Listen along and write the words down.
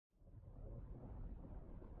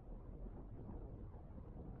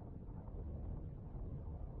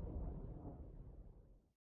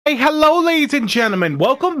Hello ladies and gentlemen,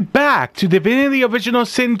 welcome back to Divinity Original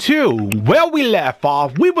Sin 2. Where we left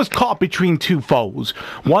off, we was caught between two foes.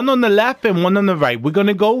 One on the left and one on the right. We're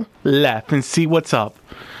gonna go left and see what's up.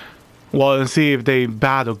 Well, and see if they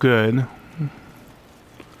bad or good.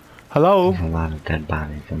 Hello? There's a lot of dead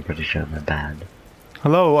bodies, I'm pretty sure they're bad.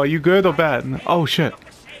 Hello, are you good or bad? Oh shit.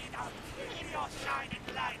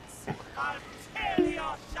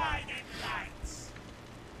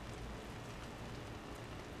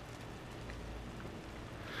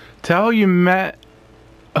 Tell her you met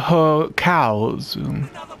her cows.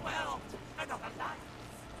 Another world, another life.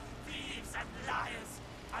 Thieves and liars.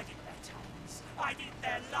 I did their tongues. I did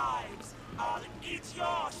their lives. I'll eat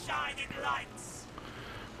your shining lights.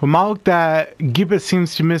 Remark that Gibbet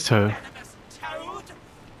seems to miss her. Venomous toad.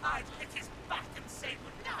 I'd hit his back and say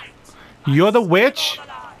goodnight. You're the witch?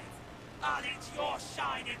 I'll eat your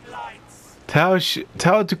shining lights. Tell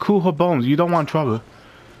her to cool her bones. You don't want trouble.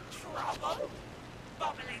 Trouble?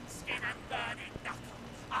 Bubbling skin and burning knuckle.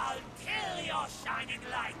 I'll kill your shining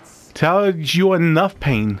lights. Tell her you're in enough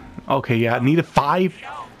pain. Okay, yeah, I needed 5. Yo,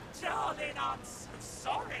 darling, I'm so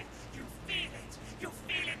sorry. You feel it. You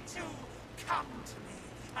feel it too. Come to me,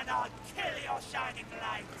 and I'll kill your shining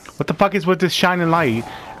lights. What the fuck is with this shining light?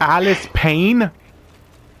 Alice Payne?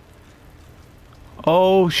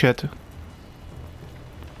 Oh shit.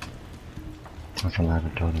 That's a lot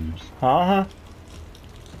of totems. Uh-huh.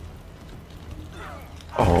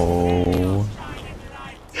 Oh. Shining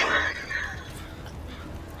lights.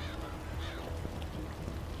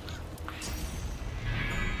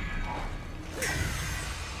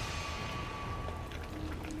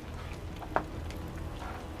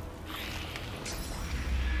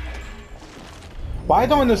 What I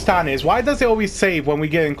don't understand is, why does it always save when we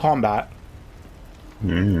get in combat?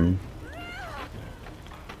 Oh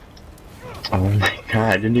my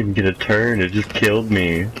god, I didn't even get a turn, it just killed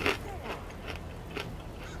me.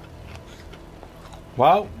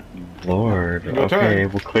 Well, Lord, Your okay, turn.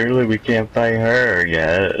 well clearly we can't fight her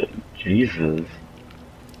yet. Jesus.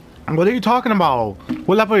 what are you talking about?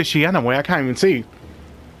 What level is she anyway? I can't even see.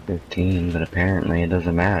 15, but apparently it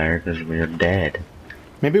doesn't matter because we're dead.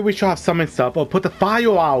 Maybe we should have summoned stuff or put the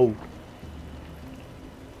fire out.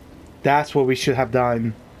 That's what we should have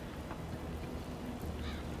done.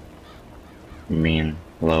 You mean,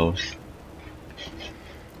 Los?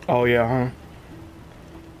 Oh yeah, huh?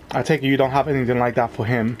 I take it you don't have anything like that for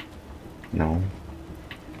him. No.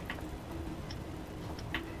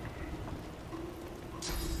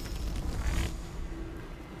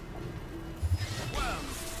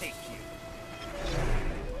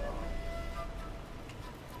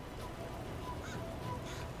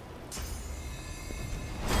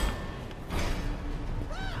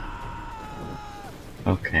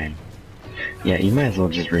 Okay. Yeah, you might as well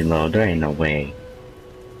just reload. There ain't no way.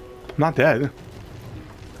 I'm not dead.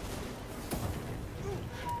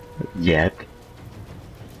 Yet.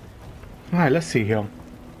 Alright, let's see here.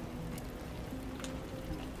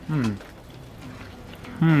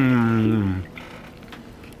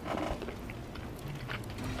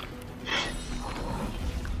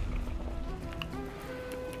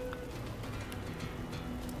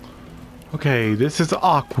 Okay, this is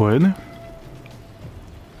awkward.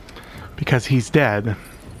 Because he's dead.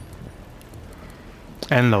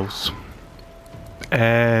 And Los.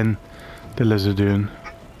 And the lizard dude.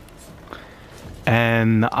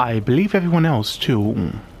 And I believe everyone else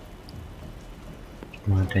too.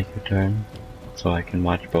 Wanna take your turn? So I can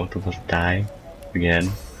watch both of us die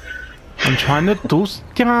again. I'm trying to do stuff.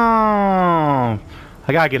 I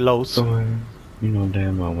gotta get Los. So, you know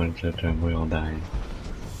damn well when it's your turn we all die.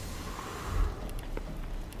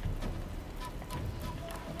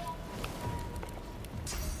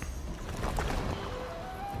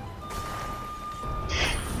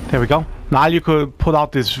 There we go. Now you could put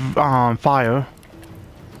out this fire.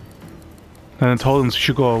 And the totems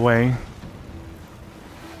should go away.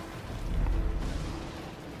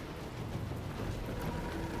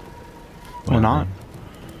 Or not.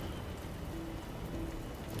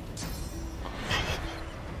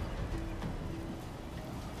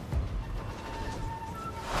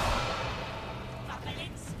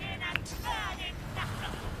 Bubbling skin and burning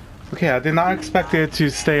knuckle. Okay, I did not expect it to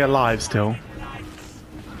stay alive still.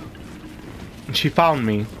 She found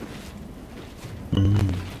me.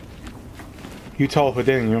 You told her,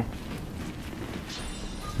 didn't you?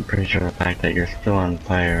 I'm pretty sure the fact that you're still on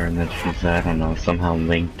fire and that she's, I don't know, somehow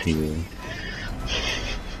linked to you.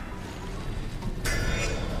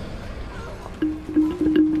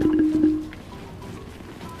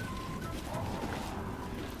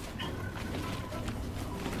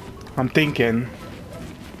 I'm thinking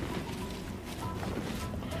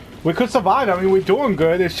We could survive. I mean, we're doing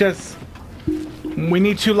good. It's just we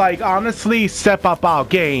need to like honestly step up our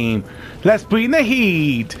game. Let's bring the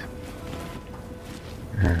heat.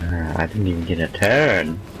 I didn't even get a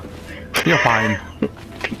turn. You're fine.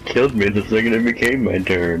 He killed me the second it became my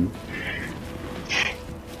turn.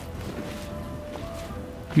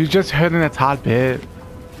 You just hurting a tad bit.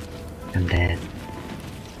 I'm dead.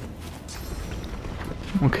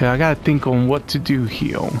 Okay, I gotta think on what to do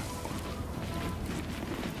here.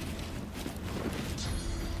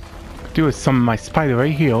 Do with some of my spider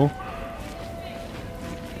right here.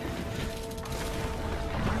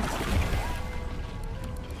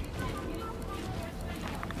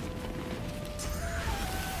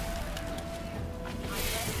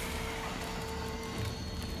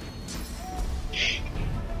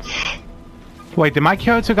 Wait, did my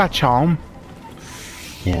character got charm?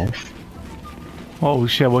 Yes. Oh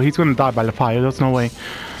shit, well he's gonna die by the fire, there's no way.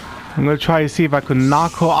 I'm gonna try to see if I could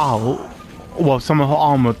knock her out. Well, some of her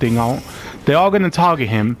armor thing out. They're all gonna target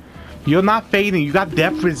him. You're not fading, you got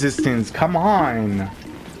death resistance, come on.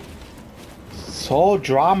 So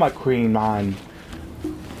drama queen, man.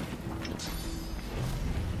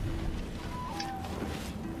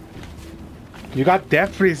 You got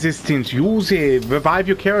death resistance, use it, revive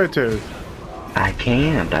your character. I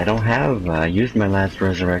can't. I don't have. I used my last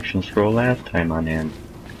resurrection scroll last time on him.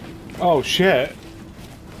 Oh shit.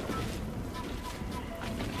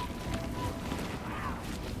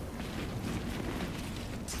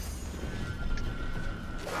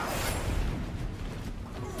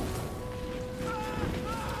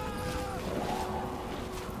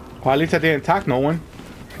 Well, at least I didn't attack no one.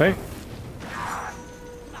 Hey.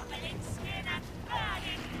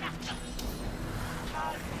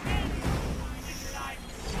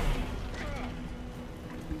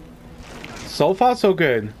 So far, so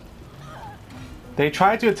good. They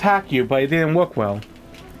tried to attack you, but it didn't work well.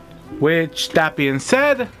 Which, that being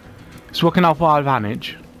said, is working out for our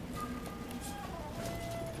advantage.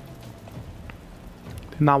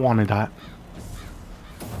 Did not wanted that.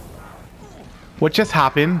 What just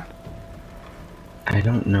happened? I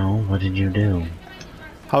don't know. What did you do?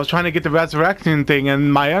 I was trying to get the resurrection thing,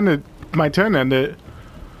 and my turn ended.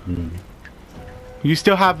 You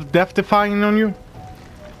still have Death Defying on you?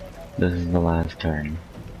 This is the last turn.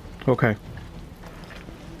 Okay.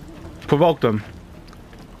 Provoke them.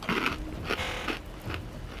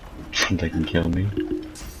 They can kill me.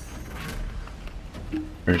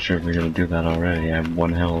 Pretty sure we're gonna do that already. I have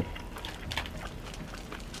 1 health.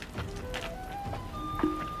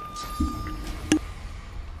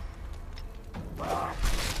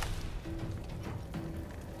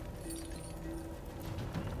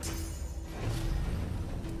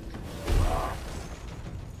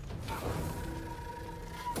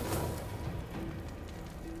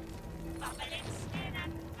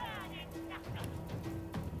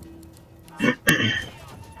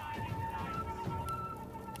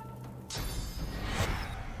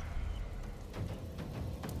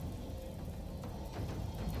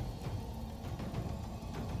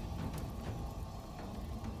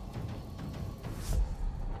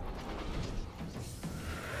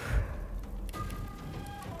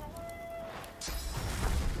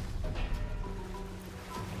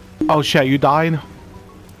 Oh shit, you died?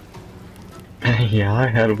 Yeah, I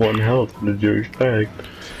had 1 health. What did you expect?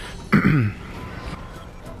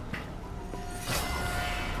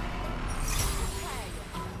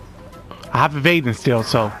 I have evading still,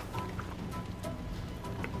 so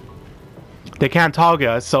they can't target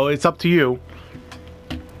us, so it's up to you.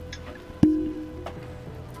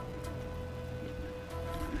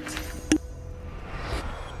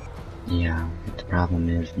 Yeah, but the problem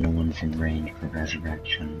is no one's in range for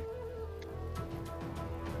resurrection.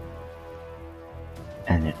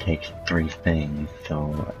 And it takes 3 things,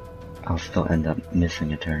 so I'll still end up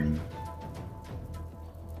missing a turn.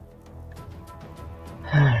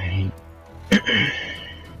 Alright.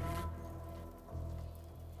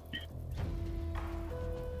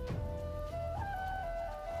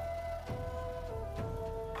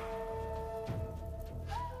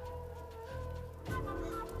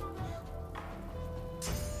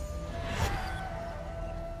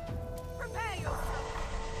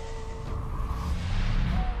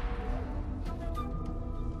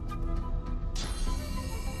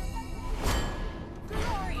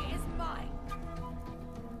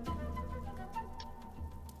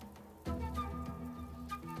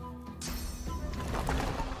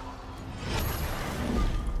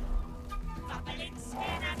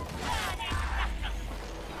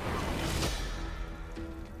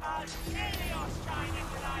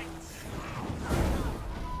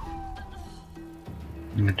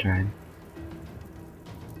 I'm gonna try.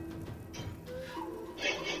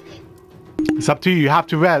 It's up to you. You have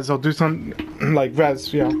to res or do some like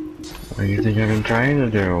res, yeah. What do you think I've been trying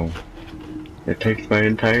to do? It takes my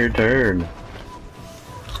entire turn.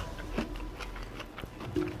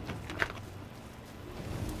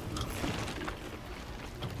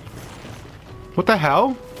 What the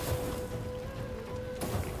hell?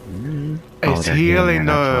 It's they're healing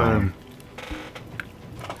that's them.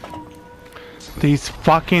 These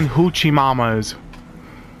fucking hoochie mamas.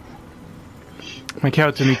 My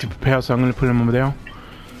character needs to prepare, so I'm gonna put him over there.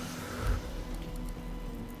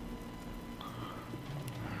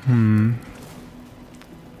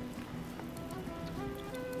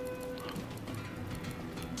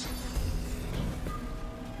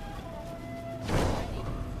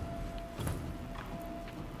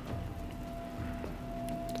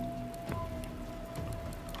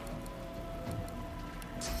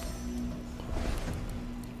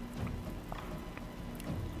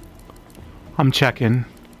 I'm checking.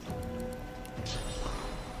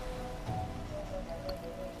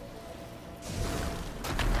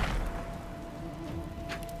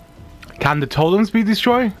 Can the totems be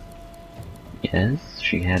destroyed? Yes,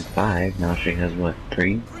 she had 5, now she has what,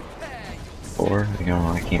 3? 4? I don't know,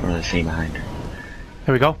 I can't really see behind her.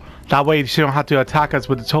 There we go. That way she don't have to attack us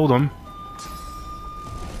with the totem.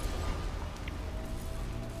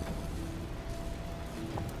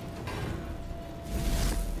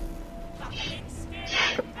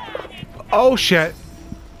 Oh shit.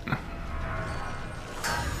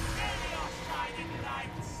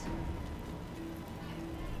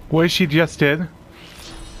 What she just did?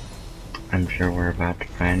 I'm sure we're about to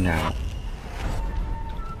find out.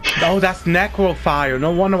 Oh, that's necro fire.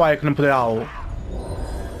 No wonder why I couldn't put it out.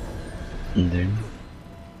 And then,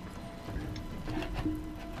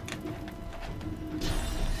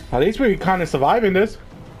 At least we're kind of surviving this.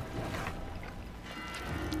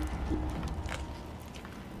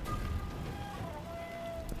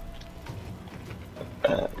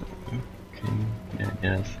 okay, yeah, I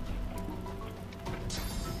guess.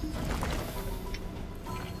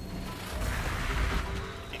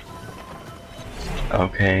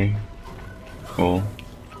 Okay, cool.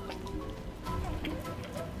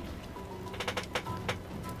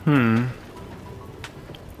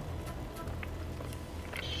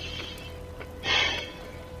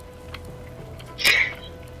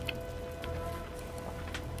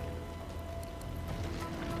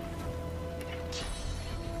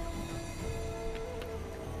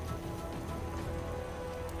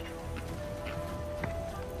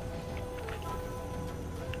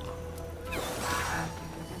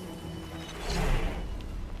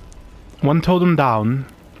 One totem down.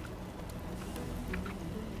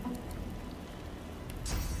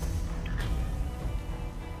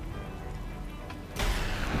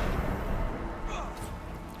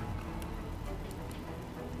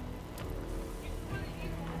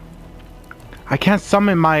 I can't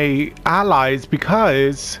summon my allies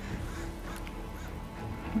because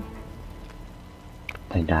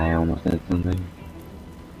They die almost instantly.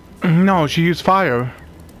 no, she used fire.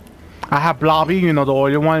 I have Blobby, you know, the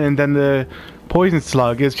oil one, and then the poison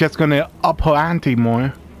slug is just gonna up her ante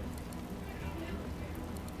more.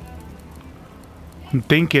 I'm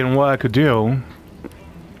thinking what I could do.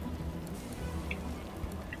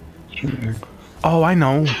 Sure. Oh, I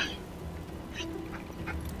know.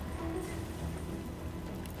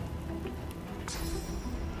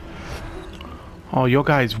 Oh, your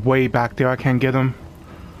guy's way back there. I can't get him.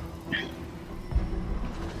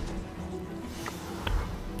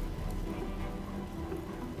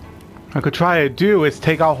 I could try to do is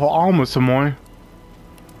take out her armor some more.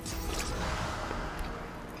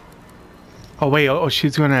 Oh wait, oh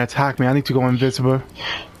she's gonna attack me. I need to go invisible.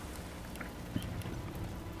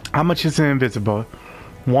 How much is it invisible?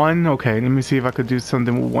 1? Okay, let me see if I could do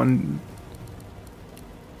something with 1.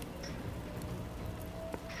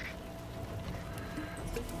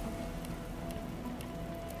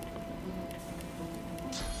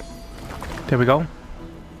 There we go.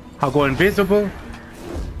 I'll go invisible.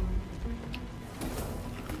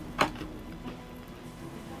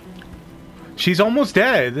 She's almost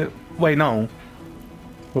dead. Wait, no.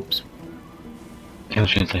 Whoops. Kill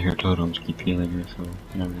chance I hear totems keep healing her, so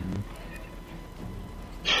never mind.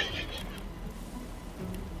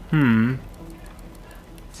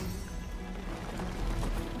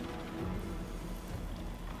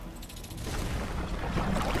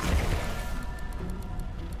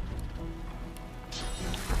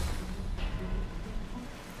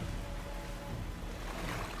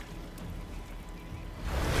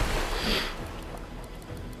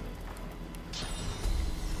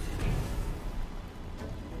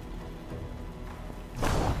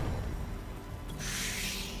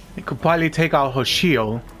 It could probably take out her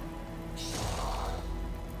shield.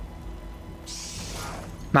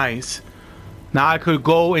 Nice. Now I could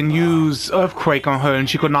go and use Earthquake on her and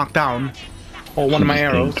she could knock down. Or one of my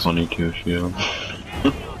arrows. 22 shield.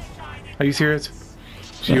 Are you serious?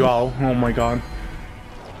 You all? Oh my god.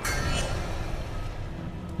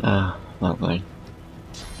 Ah, lovely.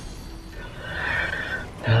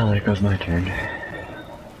 Oh, there goes my turn.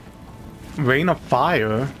 Rain of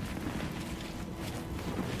Fire?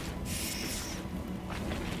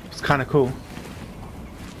 It's kinda cool.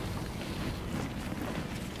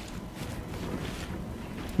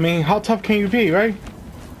 I mean, how tough can you be, right?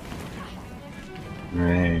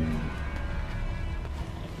 Rain.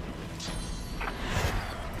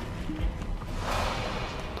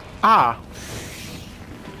 Ah!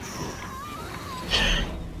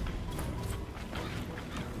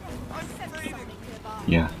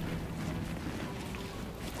 Yeah.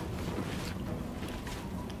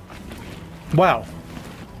 Well.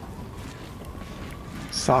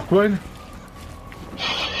 Sockwood?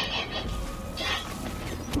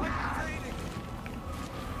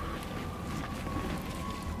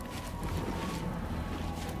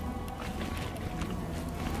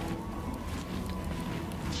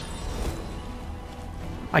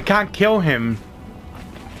 I can't kill him.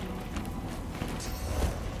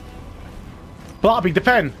 Blobby,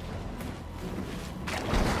 defend!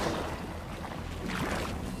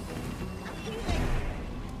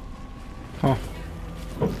 Oh.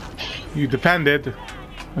 You defended,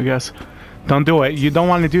 I guess. Don't do it. You don't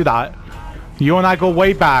want to do that. You and I go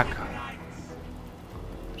way back.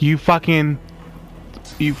 You fucking...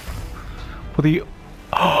 You... What are you...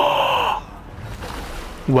 Oh.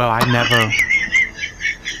 Well, I never...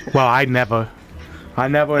 Well, I never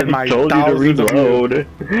in my told you to reload.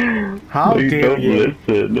 How dare you?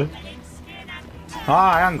 Listen.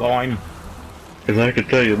 Alright, I'm going. Cause I can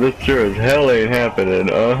tell you, this sure as hell ain't happening,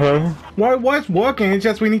 Well, it was working, it's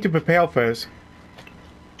just we need to prepare first.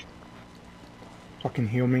 Fucking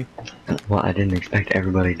heal me. Well, I didn't expect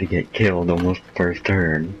everybody to get killed almost the first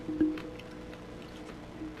turn.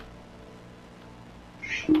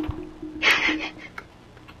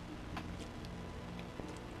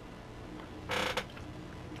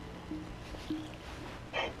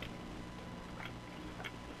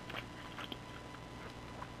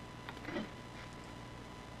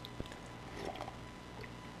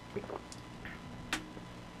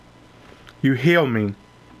 You heal me.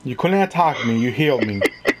 You couldn't attack me, you healed me.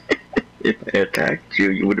 If I attacked you,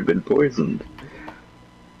 you would have been poisoned.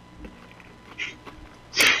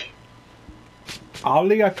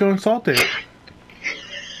 Oddly, I feel insulted.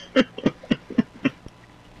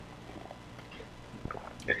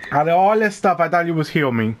 Out of all this stuff, I thought you was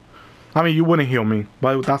heal me. I mean, you wouldn't heal me,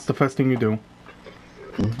 but that's the first thing you do.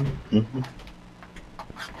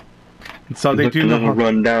 So they do know how...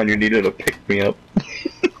 run down, you needed to pick me up.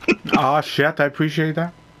 Ah, shit, I appreciate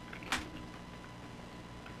that.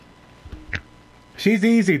 She's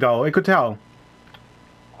easy, though, I could tell.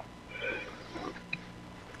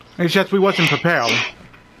 It's just we wasn't prepared.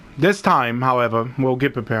 This time, however, we'll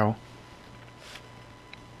get prepared.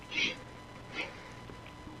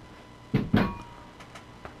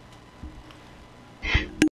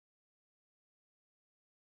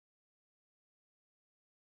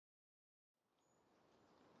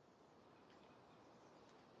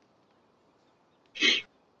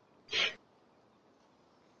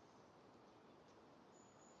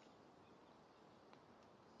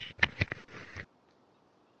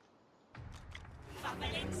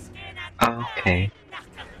 Okay.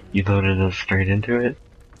 You loaded us straight into it?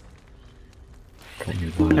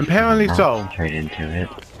 Apparently so. Straight into it.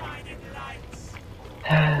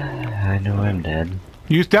 I know I'm dead.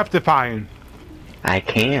 Use Death Defying. I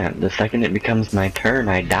can't. The second it becomes my turn,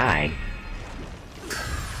 I die.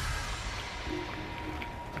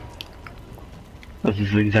 This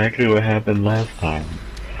is exactly what happened last time.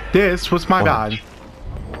 This was my Watch.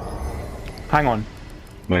 bad. Hang on.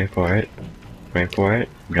 Wait for it. Wait for it.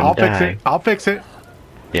 I'm gonna I'll die. fix it. I'll fix it.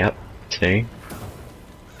 Yep. See?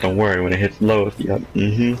 Don't worry, when it hits low, yep.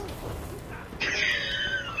 It's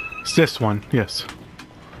this one, yes.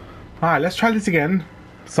 Alright, let's try this again.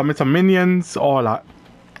 Summon some minions, all that.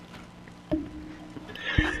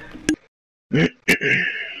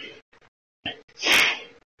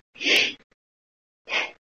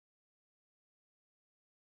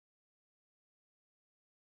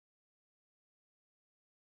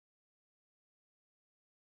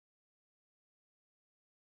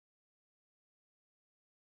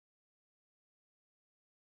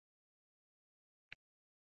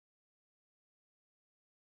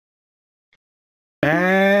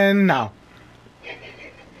 And now.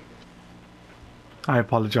 I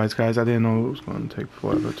apologize, guys. I didn't know it was going to take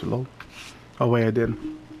forever to load. Oh, wait, I did.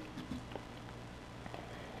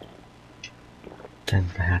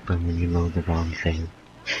 Tends to happen when you load the wrong thing.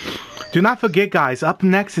 Do not forget, guys, up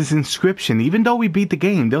next is Inscription. Even though we beat the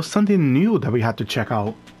game, there's something new that we have to check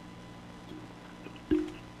out.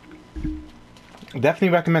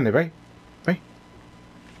 Definitely recommend it, right? Right?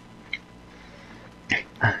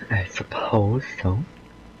 I suppose so.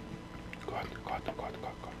 God.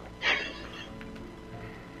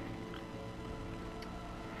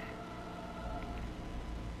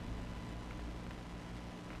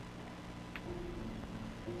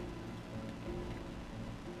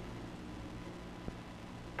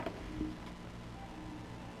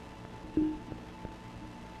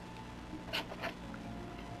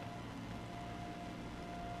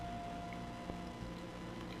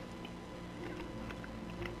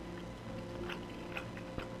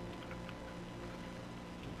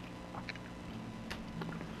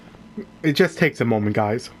 It just takes a moment,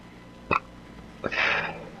 guys.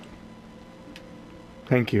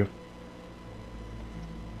 Thank you.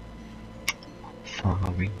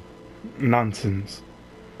 Sorry. Nonsense.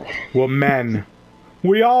 We're men.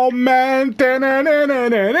 We all men.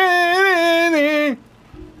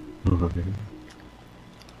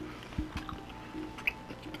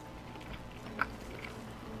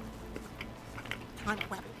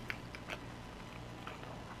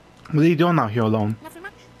 What are you doing out here alone? Nothing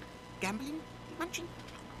much. Gambling, munching,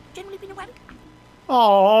 generally been around.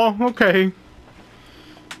 Oh, okay.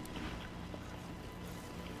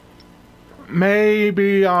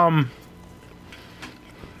 Maybe,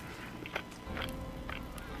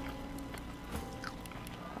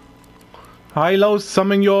 Hilo,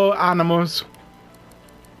 summon your animals.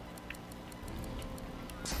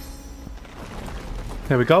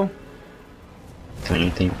 There we go. So you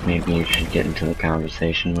think maybe you should get into the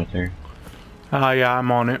conversation with her? Yeah,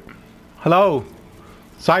 I'm on it. Hello?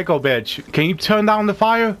 Psycho bitch, can you turn down the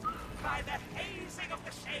fire? By the hazing of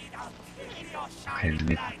the shade, I'll kill your Okay, let shining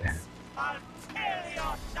me lights. put that. I'll tear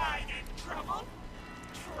your shining trouble.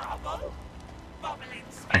 Trouble? Bubbling,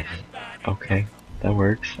 spinning, burning. Okay, that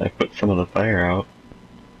works. I put some of the fire out.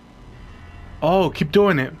 Oh, keep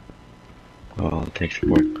doing it. Well, it takes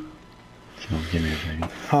work. So give me a second.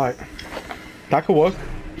 Alright. That could work.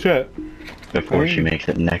 Shit. Before she makes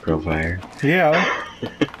it necro fire. Yeah.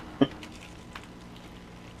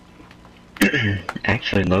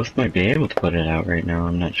 Actually, Los might be able to put it out right now,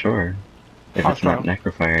 I'm not sure. If I'll it's not try.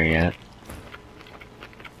 necrofire yet.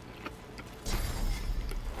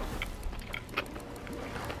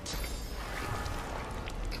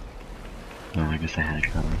 Oh, I guess I had it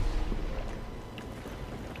covered.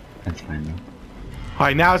 That's fine though.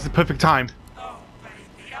 Alright, now is the perfect time. Oh,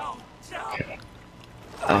 baby, oh, don't. Okay.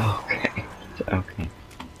 Okay. Okay.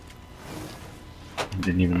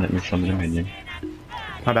 Didn't even let me summon a minion.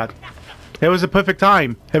 My bad. It was the perfect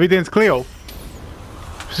time. Everything's clear.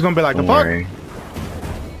 She's gonna be like, the Don't fuck? worry.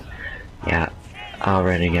 Yeah,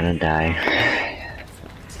 already gonna die.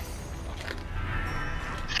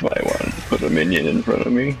 That's why I wanted to put a minion in front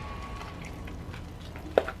of me.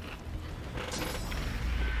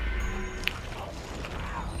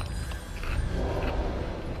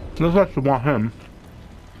 Looks like you want him.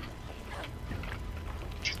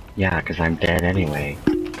 Yeah, because I'm dead anyway.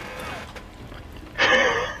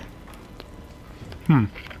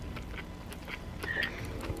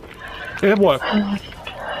 It worked.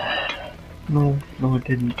 No, it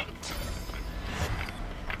didn't.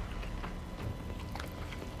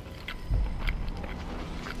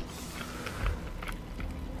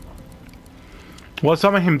 Well,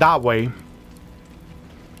 summon him that way.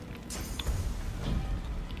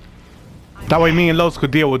 That way me and Los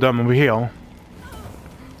could deal with them over here.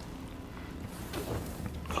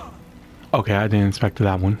 Okay, I didn't expect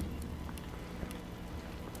that one.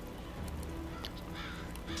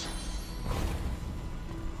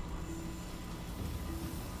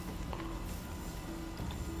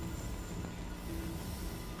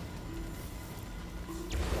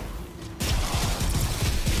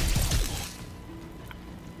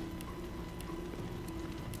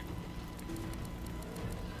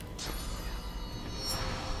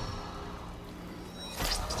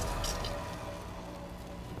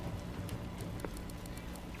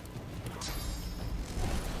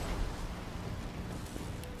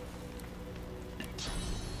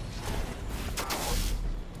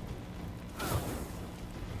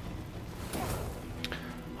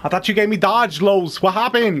 I thought you gave me dodge, Los. What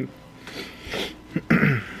happened?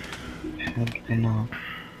 How did I know?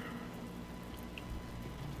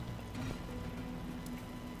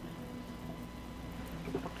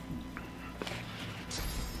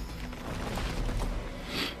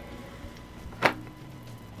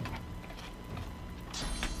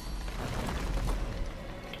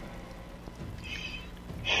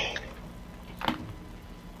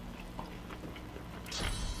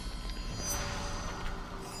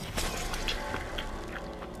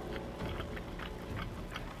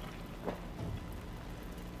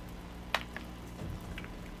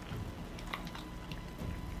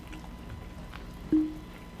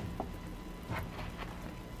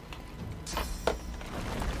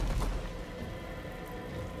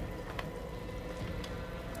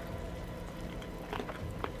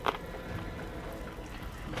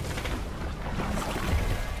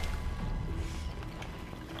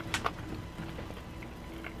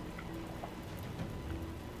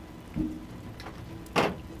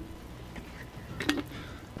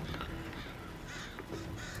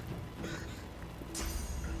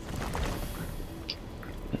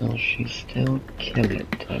 she still kill it,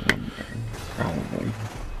 I wonder? Probably.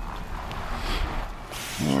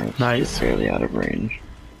 Or it's Nice. just barely out of range.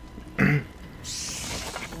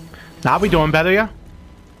 Now we doing better, yeah?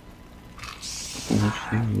 Let's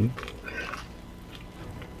see.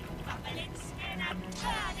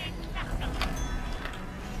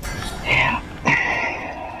 Yeah.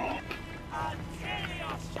 I'll kill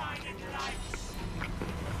your shining lights.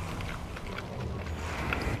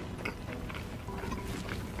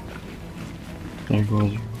 There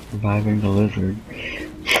goes reviving the lizard.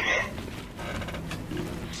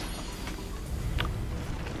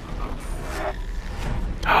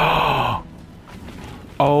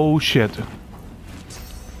 Oh shit.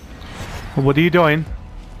 What are you doing?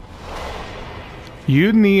 You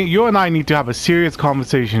and I need to have a serious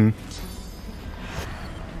conversation.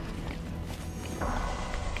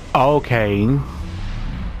 Okay.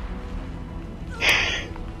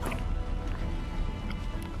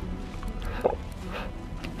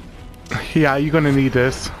 Yeah, you're gonna need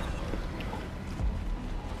this.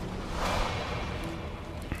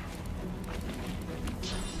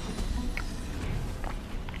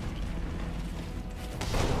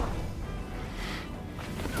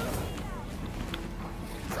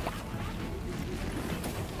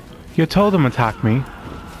 You told him attack me.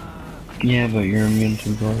 Yeah, but you're immune to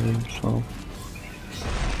bullying, so...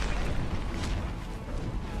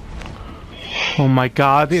 Oh my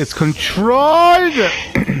god, it's controlled!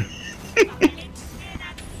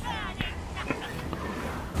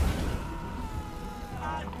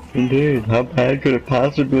 Indeed, how bad could it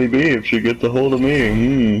possibly be if she gets a hold of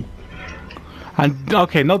me? And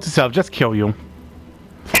okay, note to self, just kill you.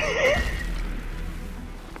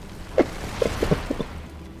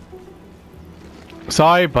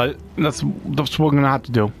 Sorry, but that's what we're gonna have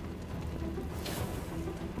to do.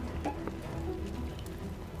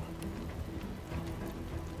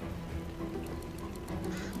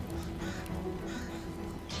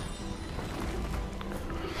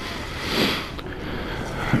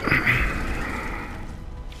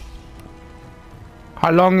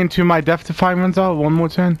 How long into my death defying runs out? One more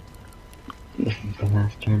turn? This is the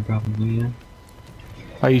last turn, probably, yeah.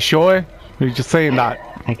 Are you sure? Or are you just saying that?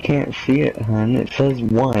 I can't see it, hon. It says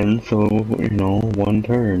 1, so, you know, 1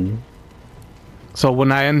 turn. So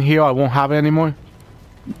when I end here, I won't have it anymore?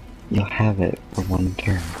 You'll have it for 1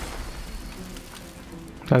 turn.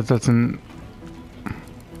 That doesn't...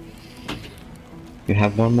 You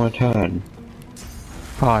have 1 more turn.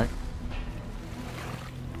 Alright.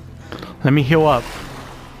 Let me heal up.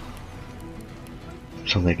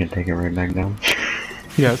 So they can take it right back down.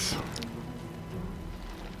 Yes.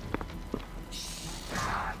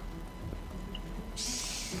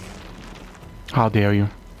 How dare you?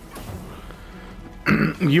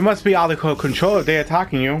 You must be out of control if they're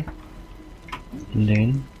attacking you.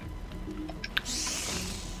 Indeed.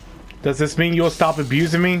 Does this mean you'll stop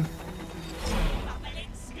abusing me?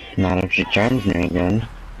 Not if she charms me again.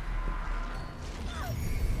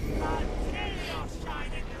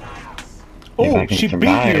 Oh, she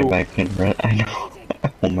beat you! I can I know.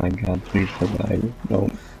 Oh my god, please survive. No.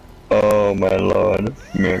 Oh my lord.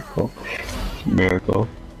 Miracle. Miracle.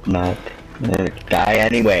 Not. Die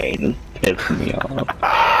anyway. This pisses me off.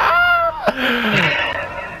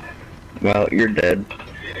 Well, you're dead.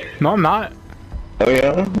 No, I'm not. Oh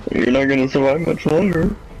yeah? You're not gonna survive much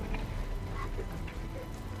longer.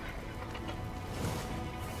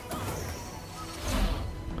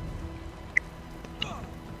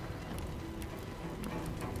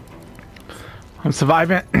 I'm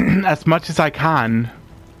surviving as much as I can.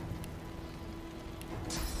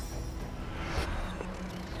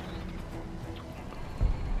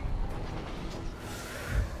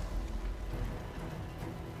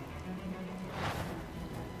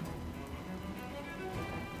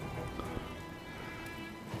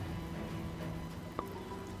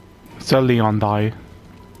 So Leon die.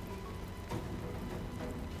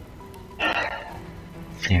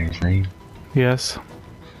 Seriously? Yes.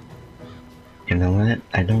 You know what?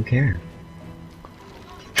 I don't care.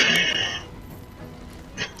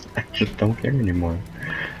 I just don't care anymore.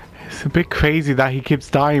 It's a bit crazy that he keeps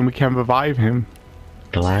dying. We can't revive him.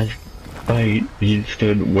 The last fight, he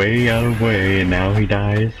stood way out of way, and now he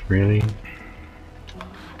dies? Really?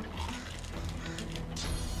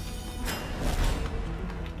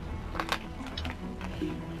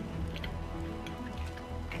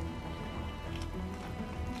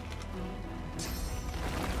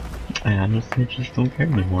 I honestly just don't care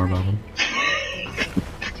anymore about him.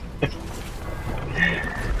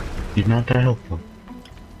 He's not that helpful.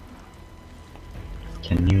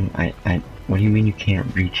 Can you, what do you mean you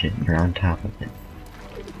can't reach it? You're on top of it.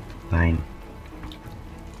 Fine.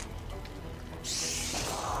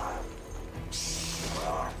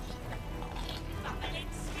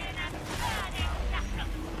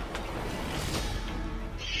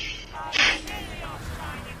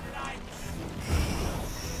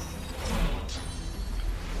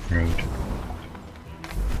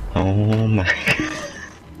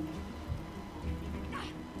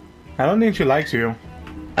 I don't think she likes you.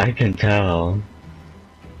 I can tell.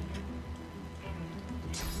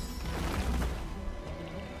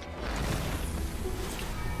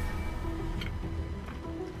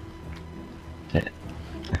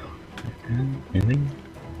 Really?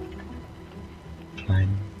 Fine,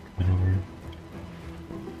 whatever.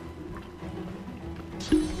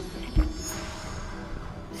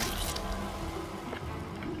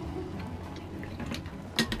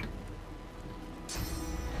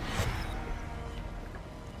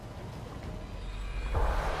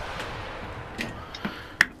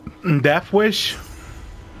 Death Wish?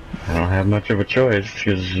 I don't have much of a choice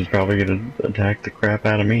because she's probably gonna attack the crap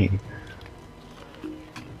out of me.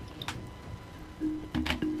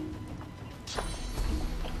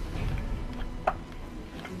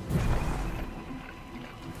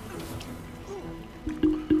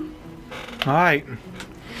 Alright.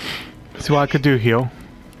 See what I could do here.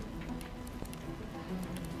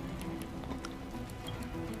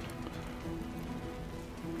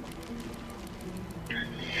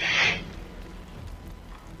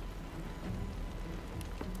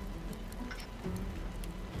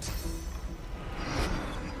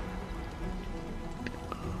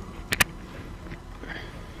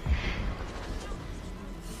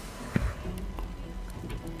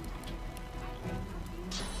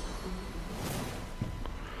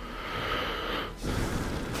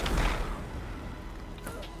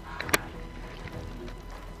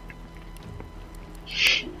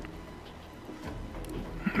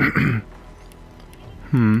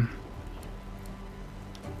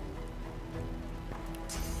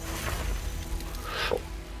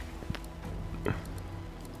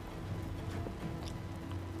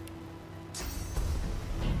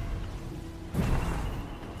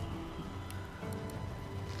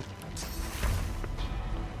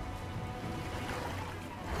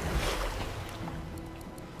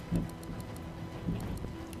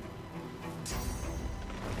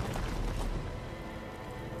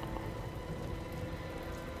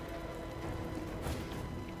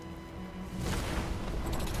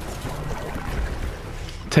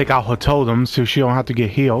 Take out her totem so she don't have to get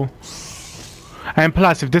healed. And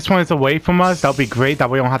plus, if this one is away from us, that'll be great. That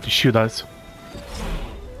way, we don't have to shoot us.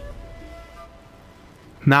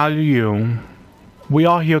 Now you. We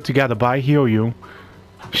all heal together, but I heal you.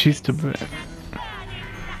 She's the...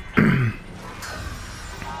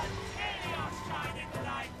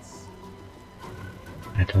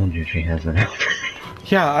 I told you she has an helper.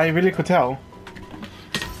 Yeah, I really could tell.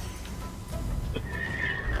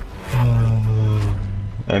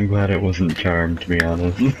 I'm glad it wasn't charmed, to be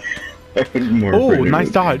honest. I was more Oh, afraid it nice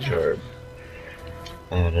would be dodge. charmed.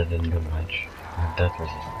 Oh, that didn't do much. Death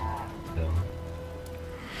resistance. So.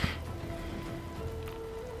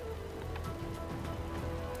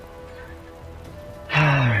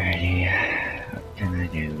 Alrighty. What can I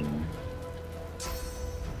do?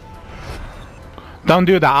 Don't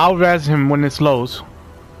do that. I'll res him when it slows.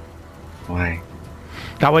 Why?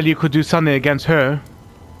 That way you could do something against her.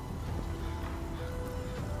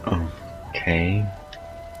 Okay.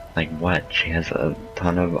 Like what? She has a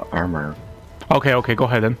ton of armor. Okay, okay, go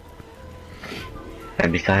ahead then.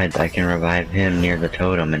 And besides, I can revive him near the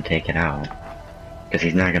totem and take it out. Because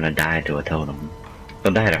he's not gonna die to a totem.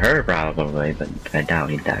 He'll die to her probably, but I doubt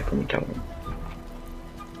he'd die from a totem.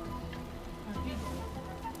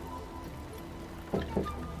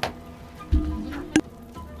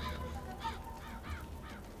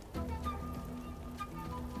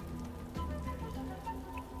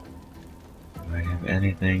 Do I have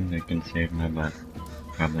anything that can save my butt?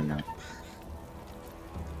 Probably not.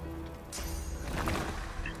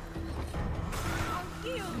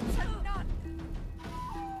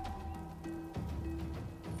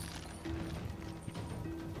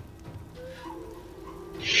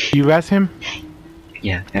 You res him?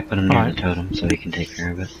 Yeah, I put him near Alright. the totem so he can take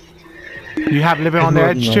care of it. You have living on the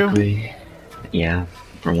And edge too? luckily- Yeah,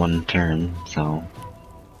 for one turn, so...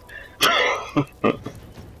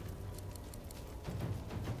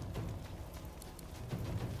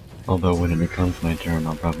 Although when it becomes my turn,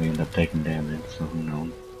 I'll probably end up taking damage, so who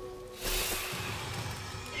knows.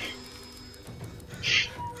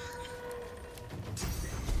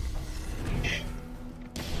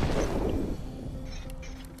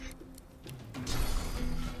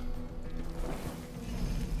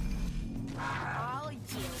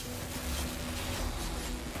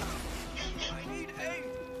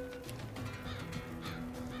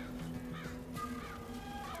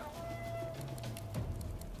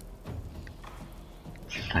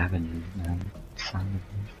 Savages, man. Savages.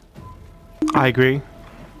 I agree.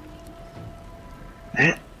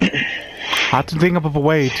 I have to think of a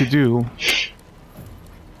way to do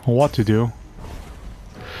or what to do.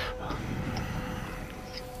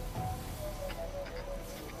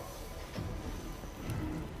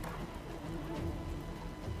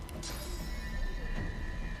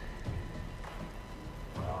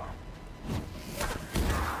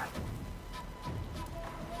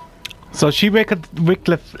 So she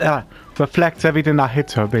reflects everything that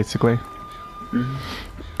hits her, basically.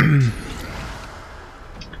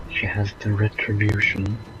 She has the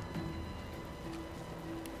retribution.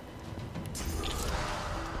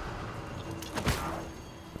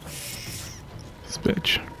 This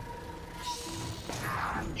bitch.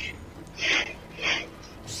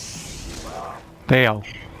 Dale.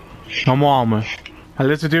 No more armor.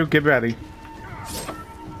 Alyssa, dude, get ready.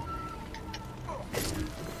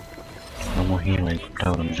 No more healing from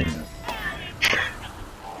totems either.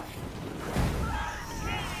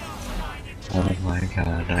 Oh my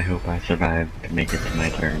god, I hope I survive to make it to my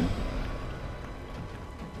turn.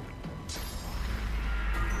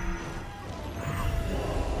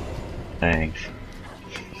 Thanks.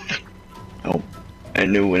 Oh, I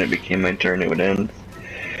knew when it became my turn it would end.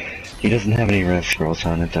 He doesn't have any rest scrolls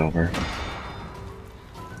on, it's over.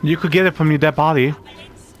 You could get it from your dead body.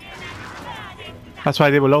 That's why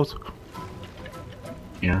they were low.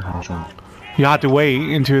 Yeah, how so? You had to wait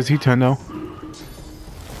until his heat turn though.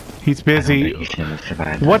 He's busy. I don't think he's gonna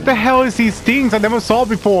survive What that the long. hell is these things I never saw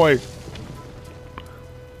before?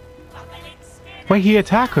 Wait, he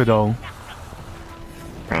attacked her though.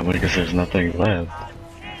 Probably because there's nothing left.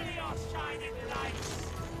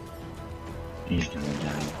 He's gonna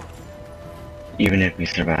die. Even if he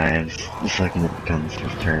survives, the second it becomes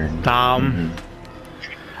his turn. Damn.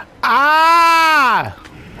 Ah!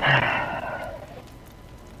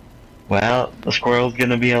 Well, the squirrel's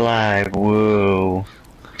gonna be alive. Whoa.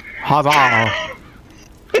 Huzzah!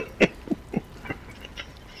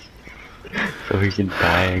 So he can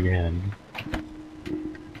die again.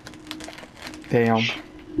 Damn.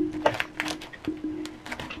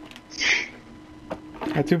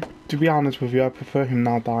 To be honest with you, I prefer him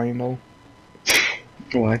not dying though.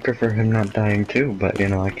 Well, I prefer him not dying too, but you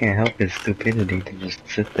know, I can't help his stupidity to just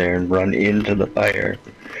sit there and run into the fire.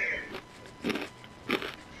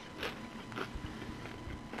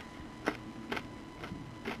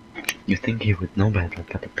 You think he would know better,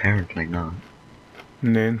 but apparently not.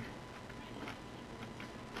 And then.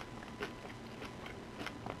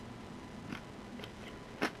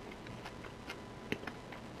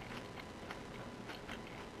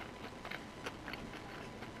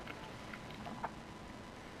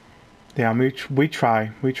 Yeah, we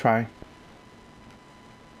try.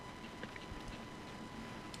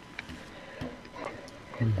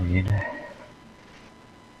 Indeed.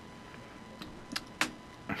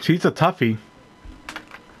 She's a toughie.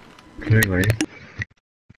 Clearly.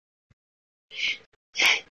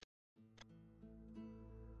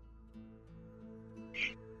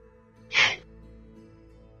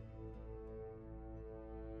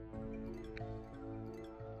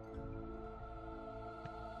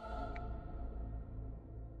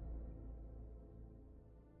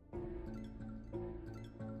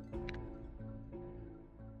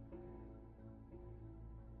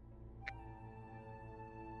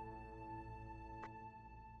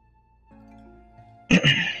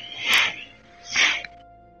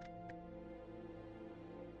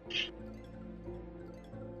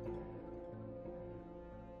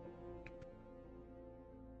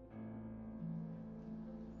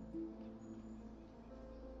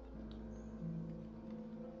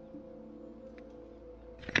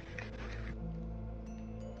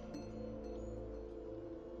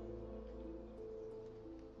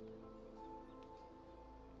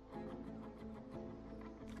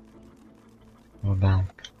 We're back.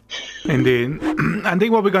 Indeed. I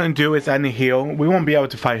think what we're gonna do is end it here. We won't be able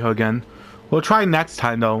to fight her again. We'll try next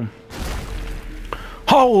time though.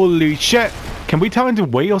 Holy shit! Can we tell him to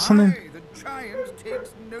wait or something? Aye, the giant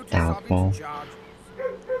takes notice Doubtful. of his charges.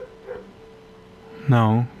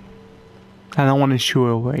 No. I don't want to shoo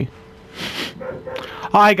her away.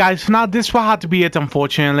 Alright guys, for now this will have to be it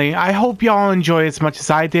unfortunately. I hope y'all enjoy as much as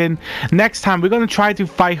I did. Next time we're going to try to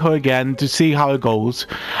fight her again to see how it goes.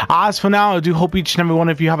 As for now, I do hope each and every one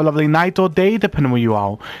of you have a lovely night or day depending on where you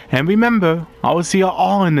are. And remember, I will see you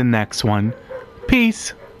all in the next one.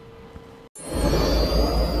 Peace.